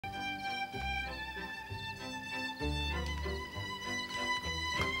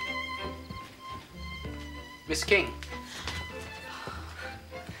Miss King.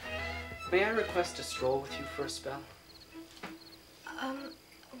 May I request a stroll with you for a spell?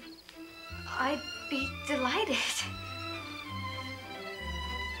 I'd be delighted.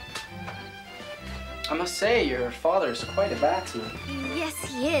 I must say, your father's quite a batsman. Yes,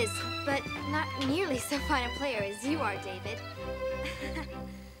 he is, but not nearly so fine a player as you are, David.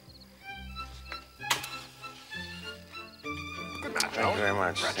 Good match, Thank you very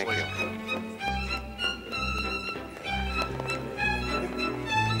much. Thank you.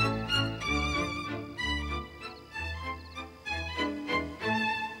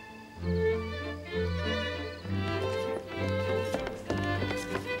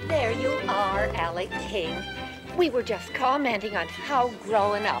 There you are, Alec King. We were just commenting on how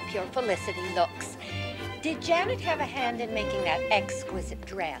grown up your Felicity looks. Did Janet have a hand in making that exquisite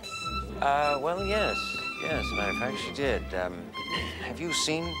dress? Well, yes. Yes, as a matter of fact, she did. Have you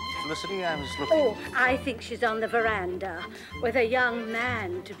seen Felicity? I was looking. Oh, I think she's on the veranda with a young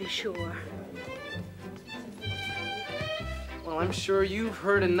man, to be sure. Well, I'm sure you've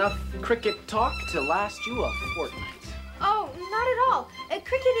heard enough cricket talk to last you a fortnight. Oh, not at all.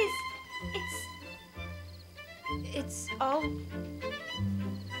 Cricket is... It's all...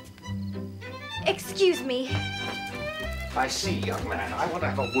 Excuse me. I see, young man. I want to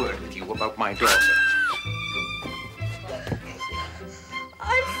have a word with you about my daughter.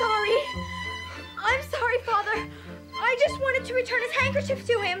 I'm sorry. I'm sorry, Father. I just wanted to return his handkerchief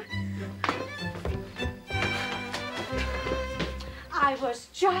to him. I was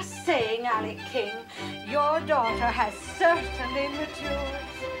just saying, Alec King, your daughter has certainly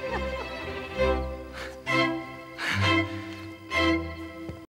matured.